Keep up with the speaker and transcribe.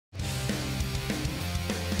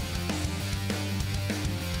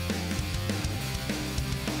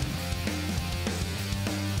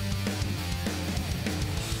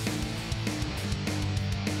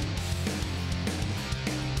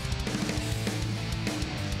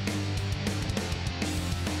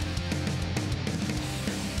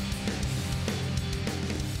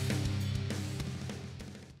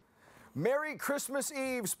Merry Christmas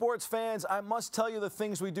Eve, sports fans. I must tell you the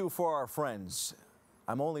things we do for our friends.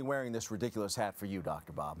 I'm only wearing this ridiculous hat for you,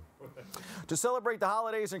 Dr. Bob. To celebrate the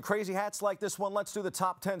holidays and crazy hats like this one, let's do the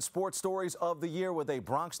top 10 sports stories of the year with a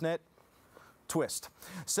BronxNet twist,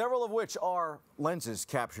 several of which are lenses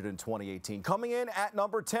captured in 2018. Coming in at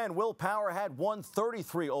number 10, Will Power had won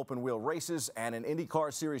 33 open wheel races and an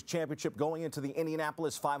IndyCar Series championship going into the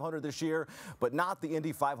Indianapolis 500 this year, but not the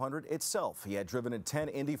Indy 500 itself. He had driven in 10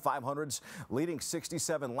 Indy 500s, leading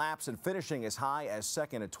 67 laps and finishing as high as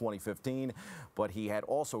second in 2015, but he had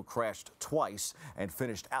also crashed twice and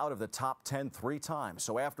finished out of the top 10 3 times.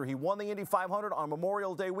 So after he won the Indy 500 on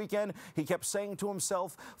Memorial Day weekend, he kept saying to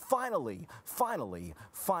himself, finally.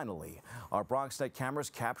 Our BronxNet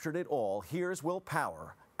cameras captured it all. Here's Will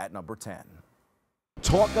Power at number 10.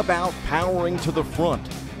 Talk about powering to the front.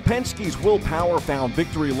 Penske's Will Power found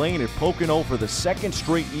victory lane at Pocono for the second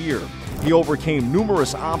straight year. He overcame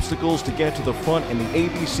numerous obstacles to get to the front in the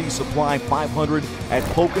ABC Supply 500 at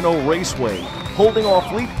Pocono Raceway, holding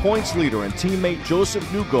off lead points leader and teammate Joseph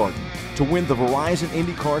Newgarden to win the Verizon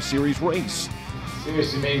IndyCar Series race.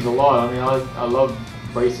 Seriously means a lot. I mean, I love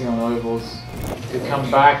racing on ovals. To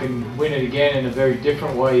come back and win it again in a very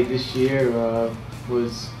different way this year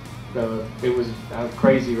was a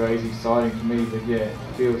crazy race, exciting for me. But yeah, it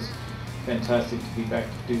feels fantastic to be back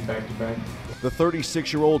to do back-to-back. The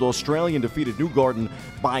 36-year-old Australian defeated Newgarden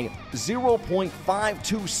by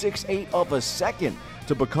 0.5268 of a second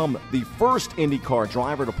to become the first IndyCar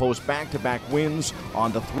driver to post back-to-back wins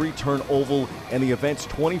on the 3-turn oval in the event's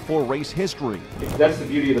 24-race history. That's the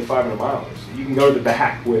beauty of the 500 milers. You can go to the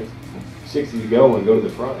back with 60 to go and go to the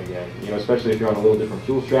front again. You know, especially if you're on a little different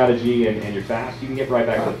fuel strategy and you're fast, you can get right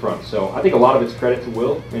back to the front. So I think a lot of it's credit to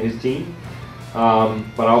Will and his team.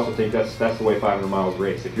 But I also think that's the way 500 miles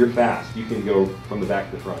race. If you're fast, you can go from the back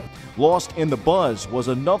to the front. Lost in the buzz was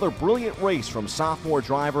another brilliant race from sophomore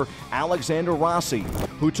driver Alexander Rossi,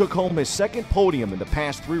 who took home his second podium in the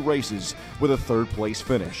past 3 races with a 3rd-place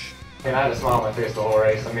finish. And I had a smile on my face the whole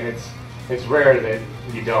race. I mean, it's rare that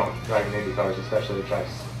you don't drive in Indy cars, especially the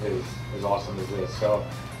tracks as awesome as this. So,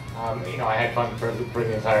 you know, I had fun for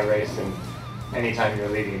the entire race, and anytime you're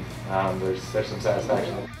leading, there's some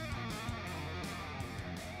satisfaction.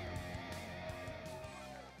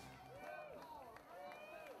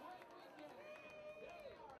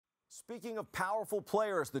 Speaking of powerful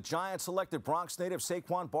players, the Giants selected Bronx native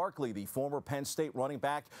Saquon Barkley, the former Penn State running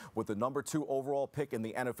back, with the number 2 overall pick in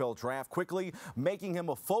the NFL draft, quickly making him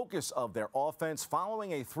a focus of their offense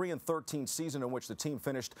following a 3-13 season in which the team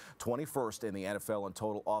finished 21st in the NFL in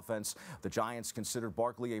total offense. The Giants considered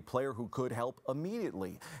Barkley a player who could help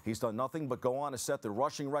immediately. He's done nothing but go on to set the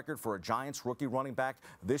rushing record for a Giants rookie running back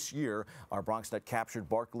this year. Our BronxNet captured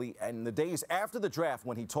Barkley in the days after the draft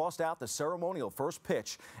when he tossed out the ceremonial first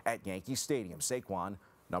pitch at Yankee Stadium. Saquon,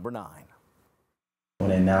 number 9. When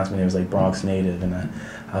they announced me, it was like Bronx native, and I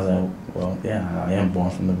was like, well, yeah, I am born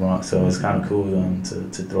from the Bronx, so it's kind of cool to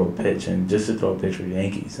throw a pitch, and just to throw a pitch for the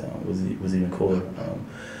Yankees was even cooler.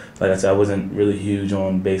 Like I said, I wasn't really huge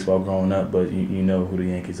on baseball growing up, but you know who the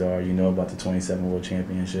Yankees are. You know about the 27 World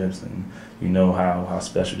Championships, and you know how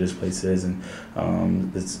special this place is. And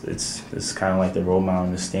it's kind of like the role model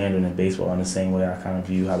and the standard in baseball in the same way I kind of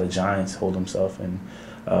view how the Giants hold themselves. And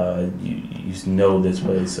you know this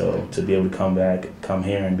place, so to be able to come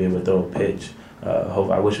here and be able to throw a pitch.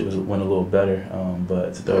 I wish it went a little better,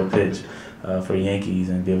 but to throw a pitch for the Yankees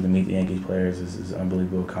and be able to meet the Yankees players is an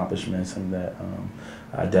unbelievable accomplishment, something that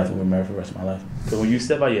I definitely remember for the rest of my life. So when you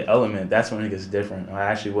step out your element, that's when it gets different. I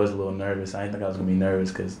actually was a little nervous. I didn't think I was going to be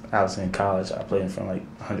nervous because I was in college. I played in front of like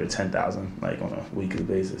 110,000 like on a weekly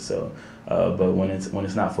basis. So, but when it's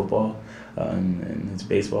not football and it's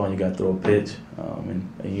baseball and you got to throw a pitch, and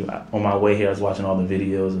you on my way here I was watching all the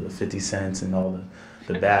videos of the 50 Cents and all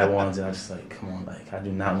the bad ones, and I was just like, come on, like I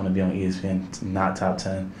do not want to be on ESPN, it's not top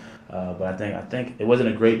 10. But I think it wasn't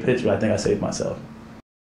a great pitch, but I think I saved myself.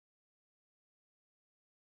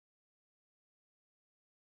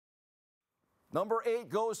 Number 8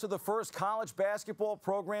 goes to the first college basketball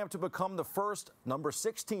program to become the first number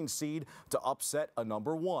 16 seed to upset a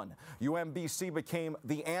number 1. UMBC became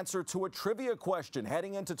the answer to a trivia question.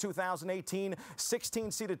 Heading into 2018,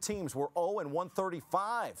 16-seeded teams were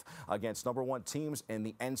 0-135 against number 1 teams in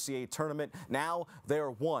the NCAA tournament. Now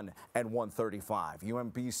they're 1-135.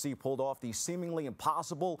 UMBC pulled off the seemingly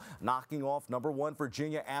impossible, knocking off number 1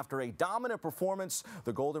 Virginia after a dominant performance.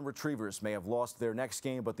 The Golden Retrievers may have lost their next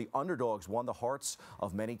game, but the underdogs won the hearts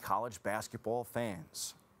of many college basketball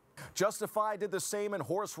fans. Justify did the same in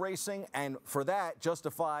horse racing, and for that,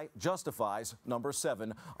 Justify justifies number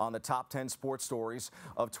 7 on the top 10 sports stories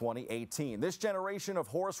of 2018. This generation of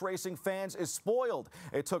horse racing fans is spoiled.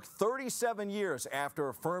 It took 37 years after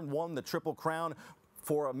Affirmed won the Triple Crown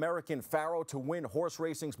for American Pharoah to win horse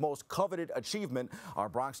racing's most coveted achievement. Our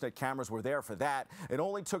BronxNet cameras were there for that. It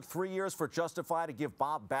only took 3 years for Justify to give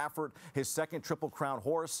Bob Baffert his second Triple Crown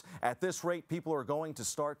horse. At this rate, people are going to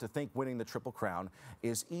start to think winning the Triple Crown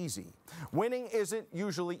is easy. Winning isn't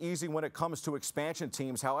usually easy when it comes to expansion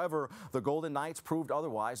teams. However, the Golden Knights proved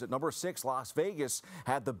otherwise. At number 6, Las Vegas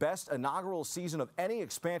had the best inaugural season of any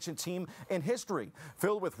expansion team in history.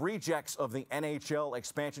 Filled with rejects of the NHL,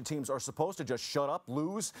 expansion teams are supposed to just shut up,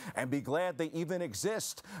 lose, and be glad they even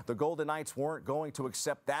exist. The Golden Knights weren't going to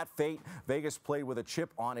accept that fate. Vegas played with a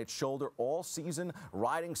chip on its shoulder all season,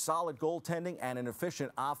 riding solid goaltending and an efficient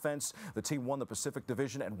offense. The team won the Pacific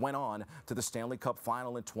Division and went on to the Stanley Cup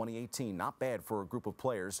Final in 2018. Not bad for a group of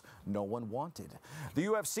players no one wanted. The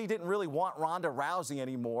UFC didn't really want Ronda Rousey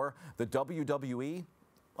anymore. The WWE,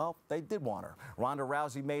 well, they did want her. Ronda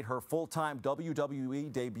Rousey made her full-time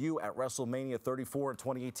WWE debut at WrestleMania 34 in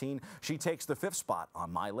 2018. She takes the 5th spot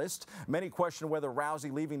on my list. Many question whether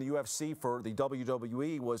Rousey leaving the UFC for the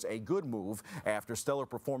WWE was a good move. After stellar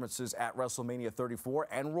performances at WrestleMania 34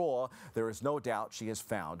 and Raw, there is no doubt she has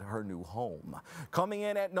found her new home. Coming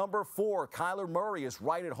in at number 4, Kyler Murray is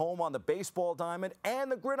right at home on the baseball diamond and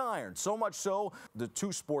the gridiron. So much so, the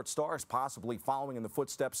 2 sports stars possibly following in the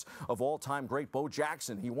footsteps of all-time great Bo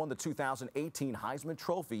Jackson. He won the 2018 Heisman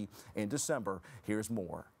Trophy in December. Here's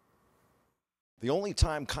more. The only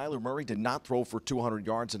time Kyler Murray did not throw for 200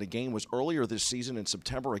 yards in a game was earlier this season in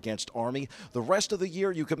September against Army. The rest of the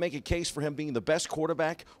year, you could make a case for him being the best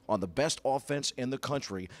quarterback on the best offense in the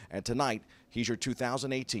country. And tonight, he's your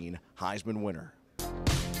 2018 Heisman winner.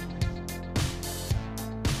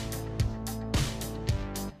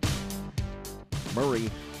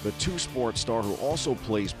 Murray, the 2 sports star who also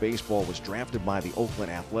plays baseball, was drafted by the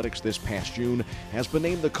Oakland Athletics this past June, has been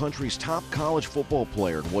named the country's top college football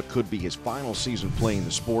player in what could be his final season playing the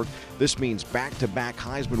sport. This means back-to-back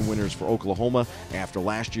Heisman winners for Oklahoma after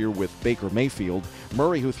last year with Baker Mayfield.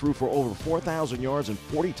 Murray, who threw for over 4,000 yards and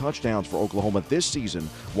 40 touchdowns for Oklahoma this season,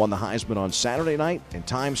 won the Heisman on Saturday night in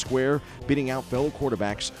Times Square, beating out fellow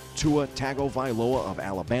quarterbacks Tua Tagovailoa of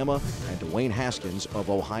Alabama and Dwayne Haskins of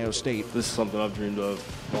Ohio State. This is something I've dreamed of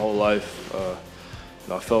my whole life.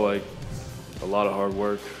 I felt like a lot of hard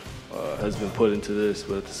work has been put into this,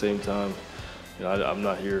 but at the same time, I'm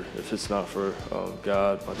not here if it's not for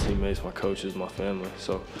God, my teammates, my coaches, my family.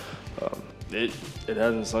 So it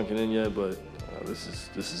hasn't sunk in yet, but this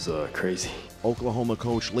is crazy. Oklahoma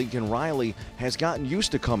coach Lincoln Riley has gotten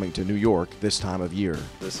used to coming to New York this time of year.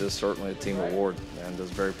 This is certainly a team award, and is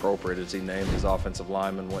very appropriate as he named his offensive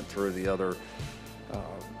linemen, went through the other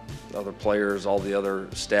players, all the other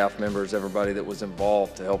staff members, everybody that was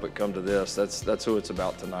involved to help it come to this. That's who it's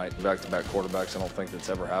about tonight. Back-to-back quarterbacks, I don't think that's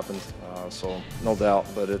ever happened. So no doubt,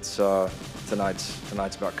 but it's tonight's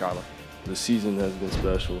about Kyler. The season has been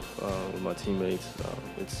special with my teammates.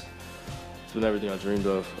 It's been everything I dreamed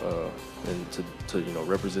of, and to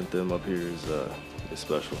represent them up here is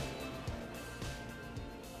special.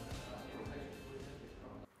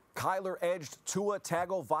 Kyler edged Tua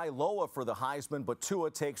Tagovailoa for the Heisman, but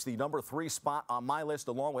Tua takes the number 3 spot on my list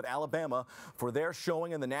along with Alabama for their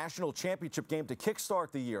showing in the national championship game to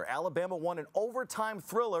kickstart the year. Alabama won an overtime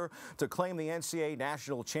thriller to claim the NCAA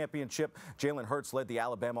national championship. Jalen Hurts led the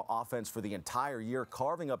Alabama offense for the entire year,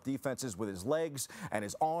 carving up defenses with his legs and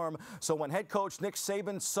his arm. So when head coach Nick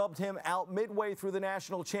Saban subbed him out midway through the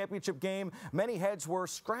national championship game, many heads were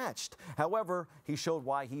scratched. However, he showed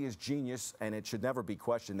why he is genius, and it should never be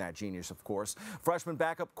questioned that genius, of course. Freshman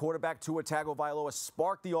backup quarterback Tua Tagovailoa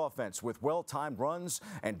sparked the offense with well-timed runs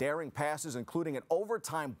and daring passes, including an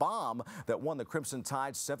overtime bomb that won the Crimson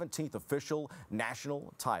Tide's 17th official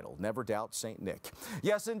national title. Never doubt St. Nick.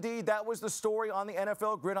 Yes, indeed, that was the story on the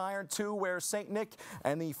NFL Gridiron 2, where St. Nick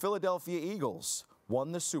and the Philadelphia Eagles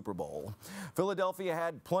won the Super Bowl. Philadelphia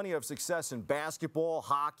had plenty of success in basketball,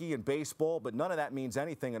 hockey, and baseball, but none of that means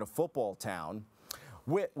anything in a football town.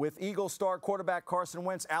 With Eagles star quarterback Carson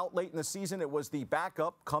Wentz out late in the season, it was the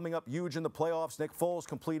backup coming up huge in the playoffs. Nick Foles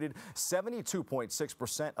completed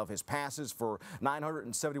 72.6% of his passes for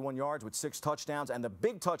 971 yards with 6 touchdowns, and the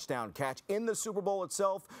big touchdown catch in the Super Bowl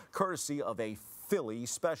itself, courtesy of a Philly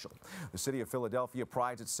special. The city of Philadelphia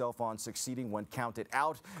prides itself on succeeding when counted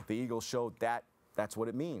out. The Eagles showed that that's what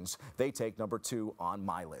it means. They take number 2 on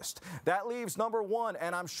my list. That leaves number 1,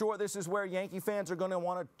 and I'm sure this is where Yankee fans are going to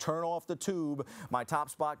want to turn off the tube. My top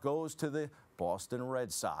spot goes to the Boston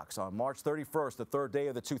Red Sox. On March 31st, the third day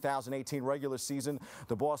of the 2018 regular season,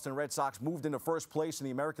 the Boston Red Sox moved into first place in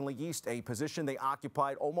the American League East, a position they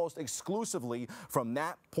occupied almost exclusively from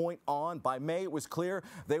that point on. By May, it was clear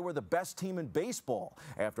they were the best team in baseball.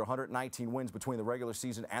 After 119 wins between the regular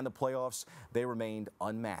season and the playoffs, they remained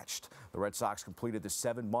unmatched. The Red Sox completed the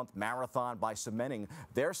 7-month marathon by cementing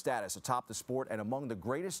their status atop the sport and among the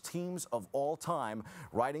greatest teams of all time,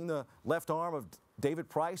 riding the left arm of David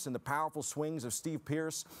Price and the powerful swings of Steve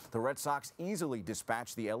Pearce. The Red Sox easily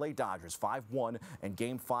dispatched the LA Dodgers 5-1 in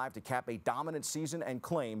Game 5 to cap a dominant season and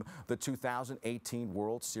claim the 2018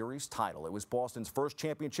 World Series title. It was Boston's first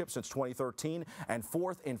championship since 2013 and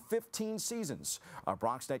fourth in 15 seasons. Our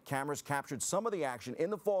BronxNet cameras captured some of the action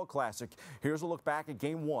in the Fall Classic. Here's a look back at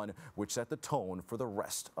Game 1, which set the tone for the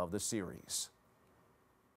rest of the series.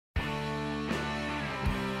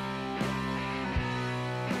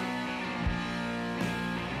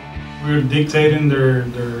 We were dictating their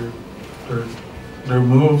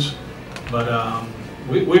moves, but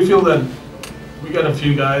we feel that we got a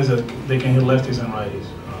few guys that they can hit lefties and righties.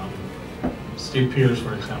 Steve Pearce,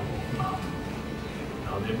 for example,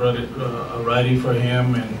 they brought a righty for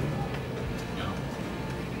him, and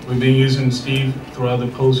we've been using Steve throughout the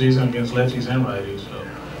postseason against lefties and righties. So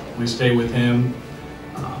we stay with him.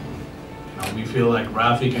 We feel like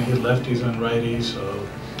Rafi can hit lefties and righties, so.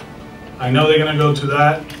 I know they're going to go to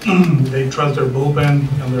that. They trust their bullpen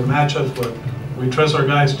and their matchups, but we trust our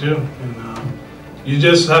guys too. And you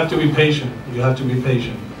just have to be patient. You have to be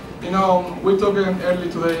patient. You know, we talked early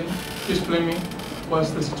today. He explained me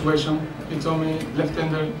what's the situation. He told me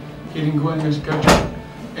left-hander, he didn't go in his schedule,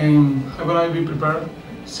 and I'm going to be prepared.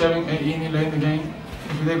 7, 8 innings late in the game.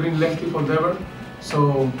 If they bring lefty for Dever,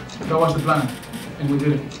 so that was the plan, and we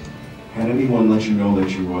did it. Had anyone let you know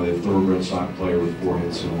that you were the third Red Sox player with 4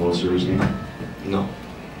 hits in a World Series game? No.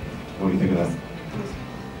 What do you think of that?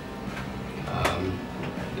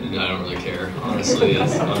 I don't really care, honestly. I'm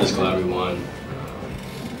just glad we won.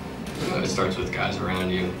 It starts with guys around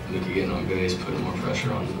you. Mookie getting on base, putting more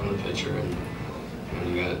pressure on the pitcher, and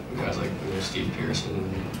you got guys like Steve Pearson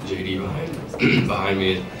and JD behind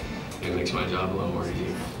me. It makes my job a little more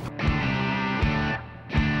easy.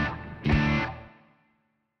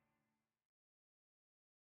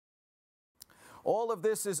 All of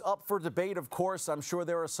this is up for debate, of course. I'm sure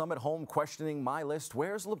there are some at home questioning my list.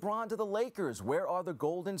 Where's LeBron to the Lakers? Where are the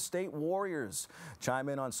Golden State Warriors? Chime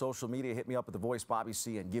in on social media. Hit me up at The Voice Bobby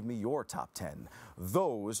C and give me your top 10.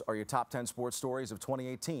 Those are your top 10 sports stories of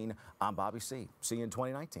 2018. I'm Bobby C. See you in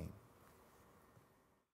 2019.